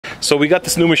So we got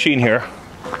this new machine here.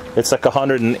 It's like a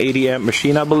 180 amp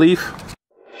machine, I believe.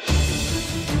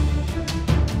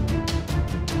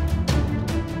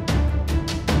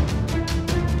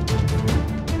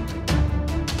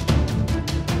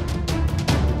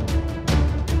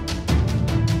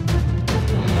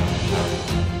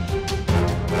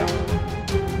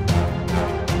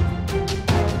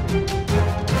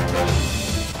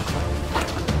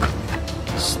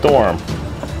 Storm.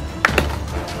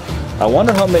 I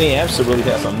wonder how many amps it really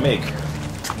has on MIG.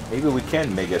 Maybe we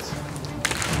can MIG it.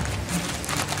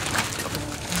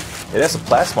 It has a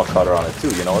plasma cutter on it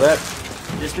too, you know that?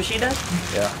 This machine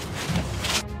does? Yeah.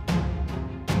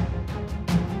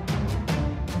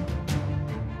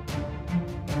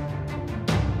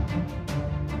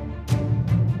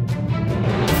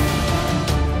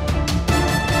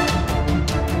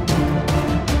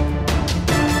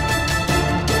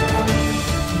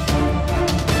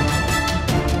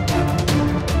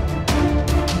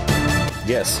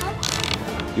 Yes.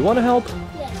 You want to help?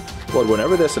 Yes. What,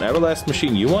 whenever there's an Everlast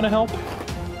machine, you want to help?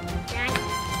 Dad.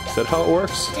 Is that how it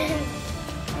works?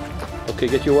 Okay,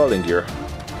 get your welding gear.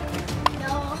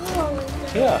 No.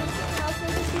 Yeah.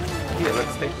 How Here,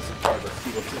 let's take this apart. Let's see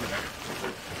what's in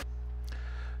there.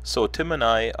 So Tim and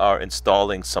I are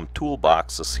installing some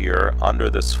toolboxes here under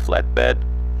this flatbed.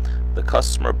 The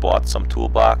customer bought some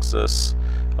toolboxes.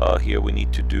 Here we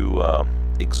need to do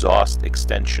exhaust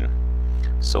extension,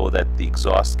 so that the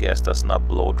exhaust gas does not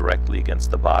blow directly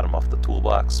against the bottom of the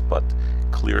toolbox but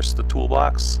clears the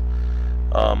toolbox.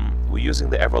 We're using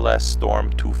the Everlast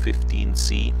Storm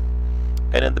 215C,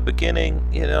 and in the beginning,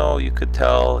 you know, you could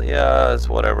tell, yeah, it's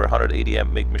whatever, 180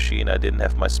 amp MIG machine, I didn't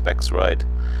have my specs right.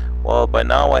 Well, by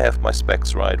now I have my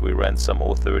specs right. We ran some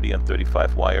 030 and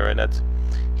 35 wire in it.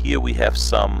 Here we have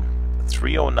some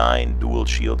 309 dual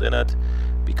shield in it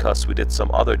because we did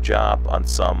some other job on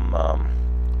some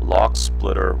log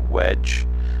splitter wedge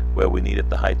where we needed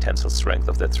the high tensile strength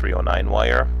of that 309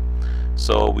 wire.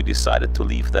 So we decided to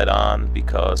leave that on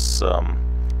because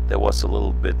there was a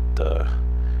little bit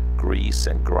grease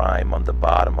and grime on the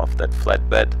bottom of that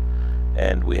flatbed,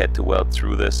 and we had to weld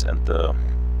through this, and the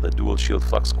dual shield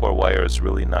flux core wire is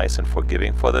really nice and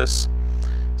forgiving for this.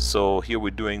 So here we're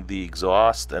doing the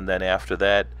exhaust, and then after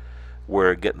that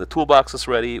we're getting the toolboxes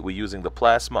ready. We're using the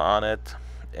plasma on it,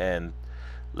 and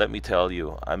let me tell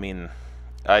you, I mean,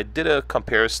 I did a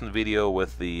comparison video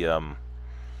with the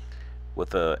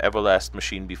Everlast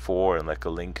machine before, and like a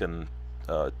Lincoln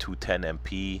 210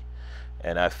 MP,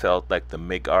 and I felt like the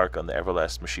MIG arc on the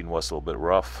Everlast machine was a little bit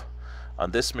rough. On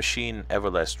this machine,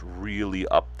 Everlast really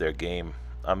upped their game.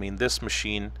 I mean, this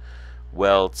machine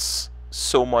welds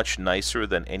so much nicer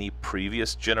than any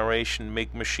previous generation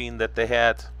MIG machine that they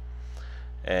had.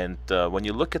 And when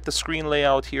you look at the screen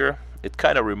layout here, it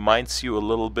kind of reminds you a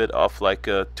little bit of like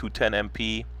a 210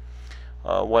 MP.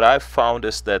 What I've found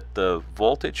is that the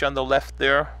voltage on the left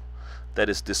there that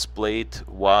is displayed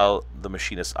while the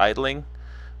machine is idling,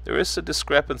 there is a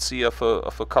discrepancy of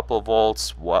a couple of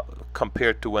volts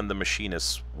compared to when the machine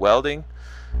is welding.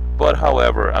 But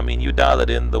however, I mean, you dial it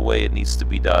in the way it needs to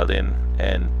be dialed in,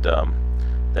 and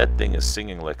that thing is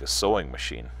singing like a sewing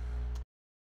machine.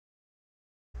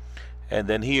 And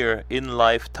then here, in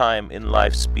live time, in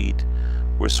live speed,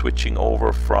 we're switching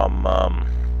over from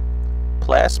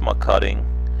plasma cutting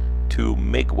to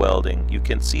MIG welding. You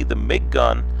can see the MIG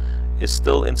gun is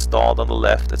still installed on the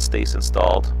left. It stays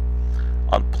installed.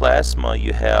 On plasma,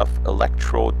 you have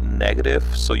electrode negative,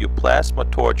 so your plasma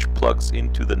torch plugs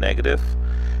into the negative.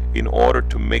 In order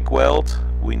to MIG weld,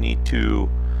 we need to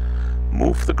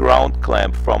move the ground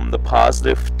clamp from the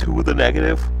positive to the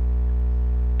negative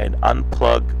and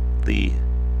unplug the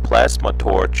plasma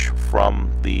torch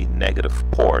from the negative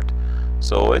port.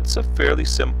 So it's a fairly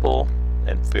simple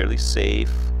and fairly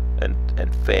safe and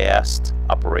fast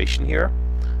operation here.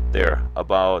 They're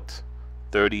about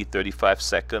 30-35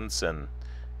 seconds and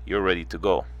you're ready to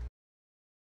go.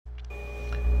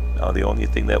 Now the only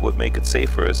thing that would make it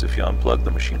safer is if you unplug the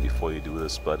machine before you do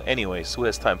this, but anyways, who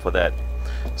has time for that?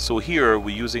 So here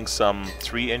we're using some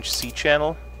 3-inch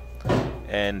C-channel,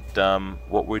 and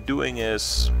what we're doing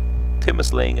is Tim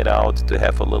is laying it out to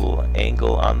have a little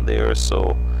angle on there,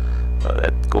 so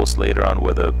that goes later on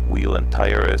where the wheel and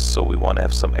tire is, so we want to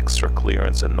have some extra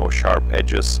clearance and no sharp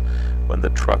edges when the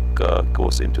truck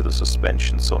goes into the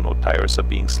suspension, so no tires are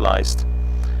being sliced.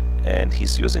 And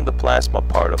he's using the plasma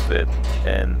part of it,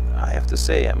 and I have to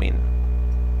say, I mean,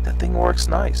 that thing works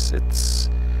nice.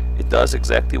 It does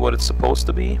exactly what it's supposed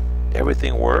to be.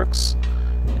 Everything works,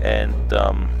 and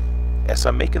as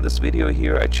I'm making this video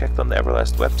here, I checked on the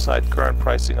Everlast website. Current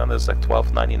pricing on this is like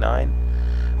 $12.99.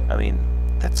 I mean,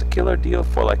 that's a killer deal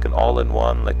for like an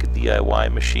all-in-one, like a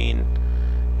DIY machine.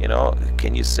 You know,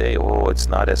 can you say, oh, it's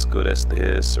not as good as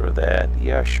this or that?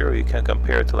 Yeah, sure, you can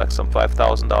compare it to like some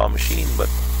 $5,000 machine, but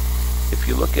if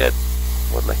you look at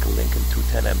what like a Lincoln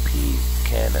 210MP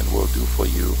can and will do for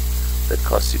you, that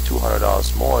costs you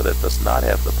 $200 more, that does not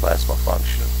have the plasma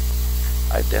function,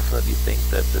 I definitely think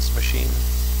that this machine,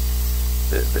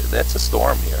 that's a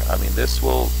storm here. I mean, this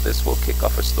will kick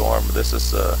off a storm. This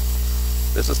is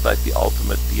like the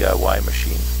ultimate DIY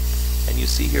machine. And you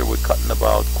see here we're cutting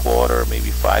about quarter,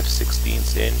 maybe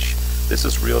 5/16 inch. This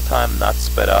is real time, not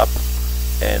sped up.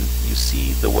 And you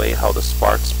see the way how the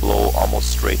sparks blow almost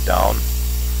straight down.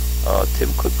 Tim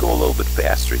could go a little bit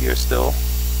faster here still.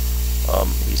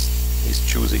 He's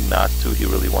choosing not to. He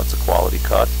really wants a quality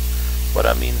cut. But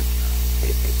I mean,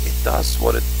 it does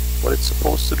what it's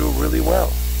supposed to do really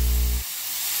well.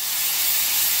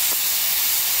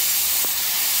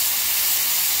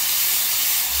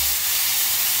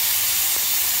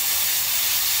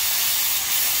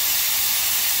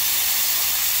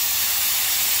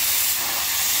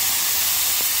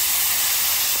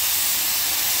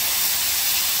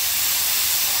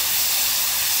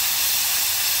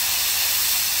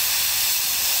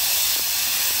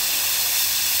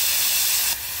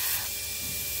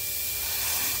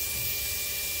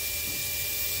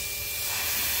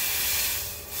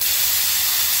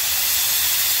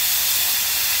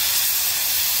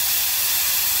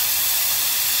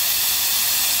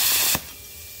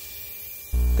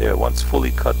 There, once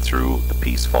fully cut through, the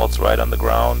piece falls right on the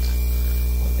ground,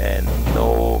 and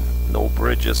no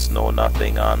bridges, no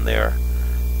nothing on there.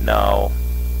 Now,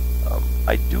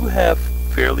 I do have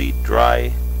fairly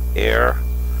dry air,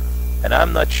 and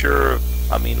I'm not sure.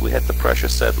 I mean, we had the pressure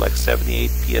set like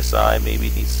 78 psi. Maybe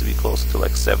it needs to be close to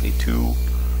like 72.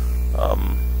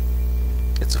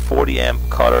 It's a 40 amp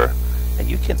cutter, and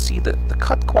you can see the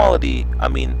cut quality. I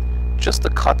mean, just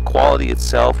the cut quality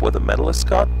itself, where the metal is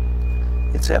cut,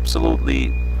 it's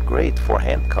absolutely great for a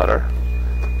hand cutter.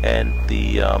 And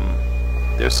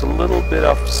there's a little bit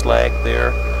of slag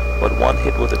there, but one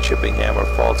hit with a chipping hammer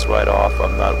falls right off.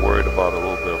 I'm not worried about a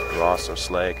little bit of dross or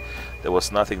slag. There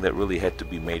was nothing that really had to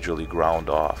be majorly ground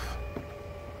off.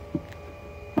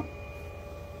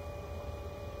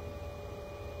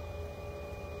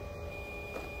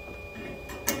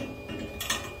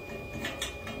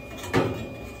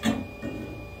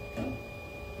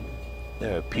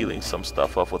 They're peeling some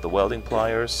stuff off with the welding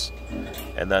pliers,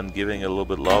 and then giving it a little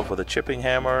bit of love with a chipping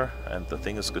hammer, and the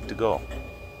thing is good to go.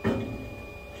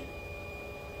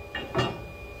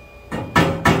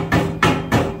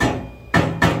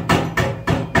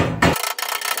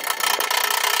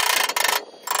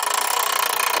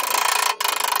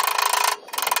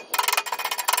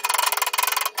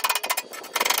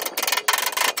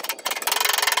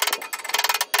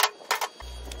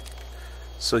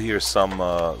 So here's some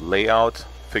layout,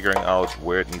 figuring out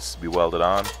where it needs to be welded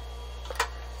on,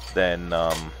 then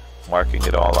marking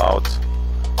it all out,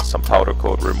 some powder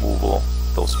coat removal.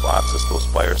 Those boxes, those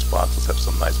Spires boxes have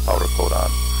some nice powder coat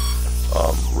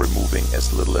on, removing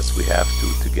as little as we have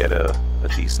to get a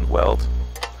decent weld,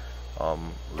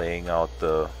 laying out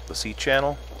the C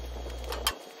channel,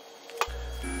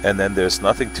 and then there's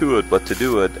nothing to it but to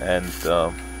do it and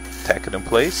tack it in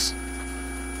place,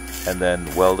 and then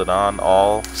weld it on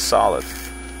all solid.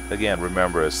 Again,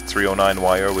 remember, it's 309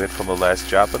 wire we had from the last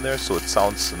job in there, so it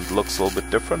sounds and looks a little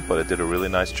bit different, but it did a really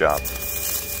nice job.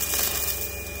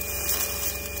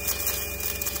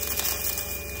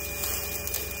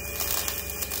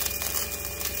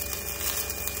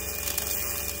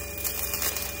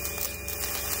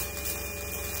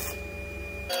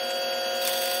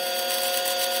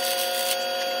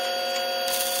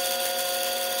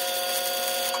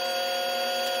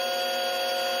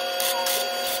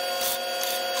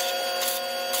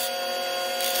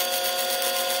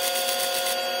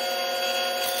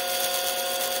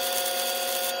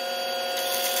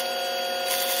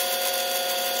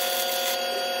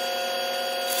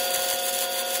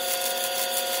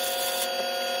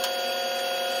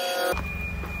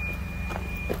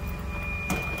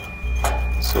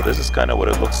 So this is kind of what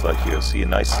it looks like here. See a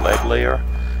nice slag layer,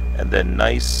 and then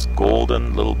nice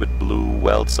golden, little bit blue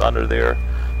welds under there.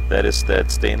 That is that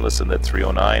stainless and that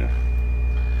 309.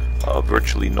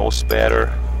 Virtually no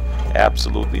spatter,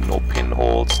 absolutely no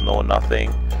pinholes, no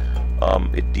nothing.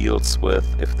 It deals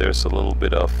with if there's a little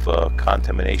bit of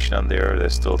contamination on there.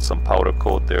 There's still some powder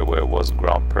coat there where it wasn't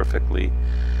ground perfectly,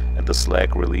 and the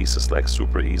slag release is like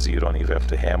super easy. You don't even have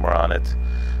to hammer on it.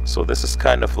 So this is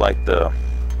kind of like the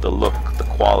look, the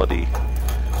quality,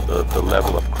 the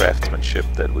level of craftsmanship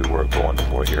that we were going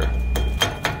for here.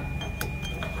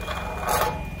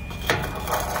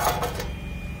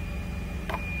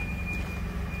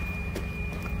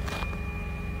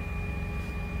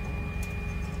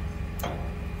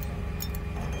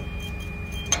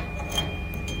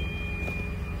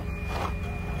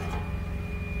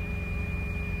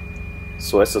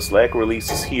 So as the slag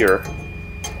releases here,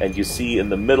 and you see in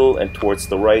the middle and towards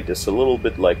the right is a little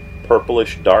bit like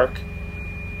purplish dark,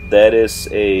 that is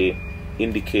a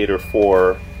indicator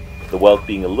for the weld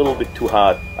being a little bit too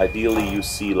hot. Ideally you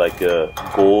see like a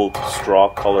gold straw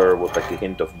color with like a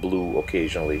hint of blue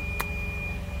occasionally.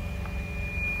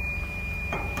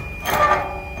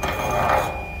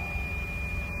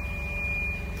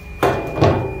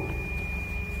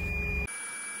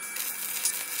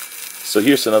 So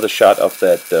here's another shot of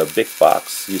that big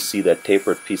box. You see that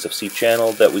tapered piece of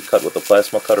C-channel that we cut with the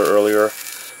plasma cutter earlier.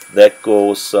 That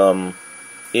goes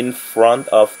in front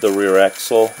of the rear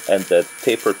axle, and that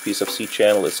tapered piece of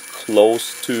C-channel is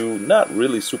close to, not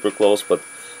really super close, but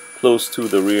close to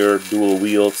the rear dual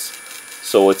wheels.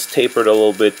 So it's tapered a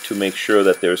little bit to make sure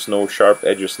that there's no sharp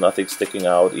edges, nothing sticking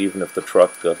out, even if the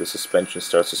truck, the suspension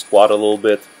starts to squat a little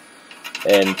bit.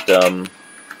 And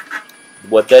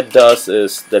what that does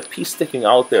is that piece sticking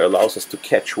out there allows us to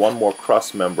catch one more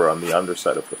cross member on the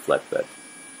underside of the flatbed.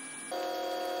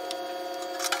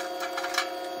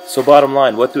 So bottom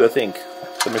line, what do I think?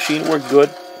 The machine worked good.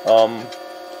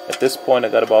 At this point I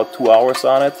got about 2 hours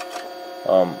on it.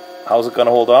 How's it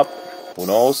gonna hold up? Who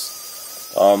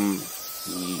knows?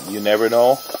 You never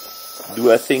know.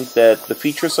 Do I think that the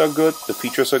features are good? The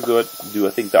features are good. Do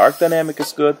I think the arc dynamic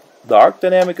is good? The arc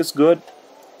dynamic is good.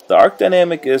 The arc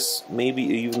dynamic is maybe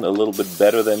even a little bit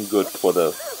better than good for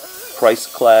the price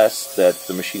class that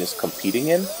the machine is competing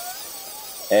in.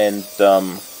 And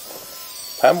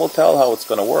time will tell how it's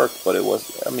going to work, but it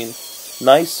was, I mean,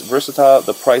 nice, versatile,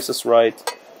 the price is right,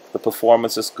 the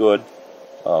performance is good.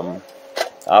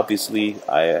 Obviously,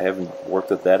 I haven't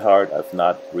worked it that hard. I've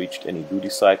not reached any duty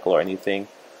cycle or anything,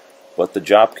 but the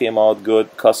job came out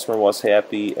good, customer was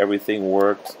happy, everything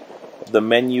worked. The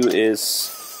menu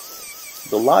is...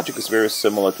 The logic is very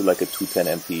similar to like a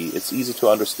 210 MP. It's easy to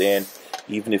understand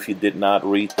even if you did not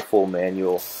read the full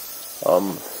manual.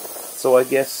 So I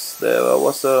guess I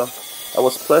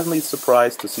was pleasantly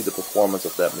surprised to see the performance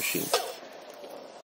of that machine.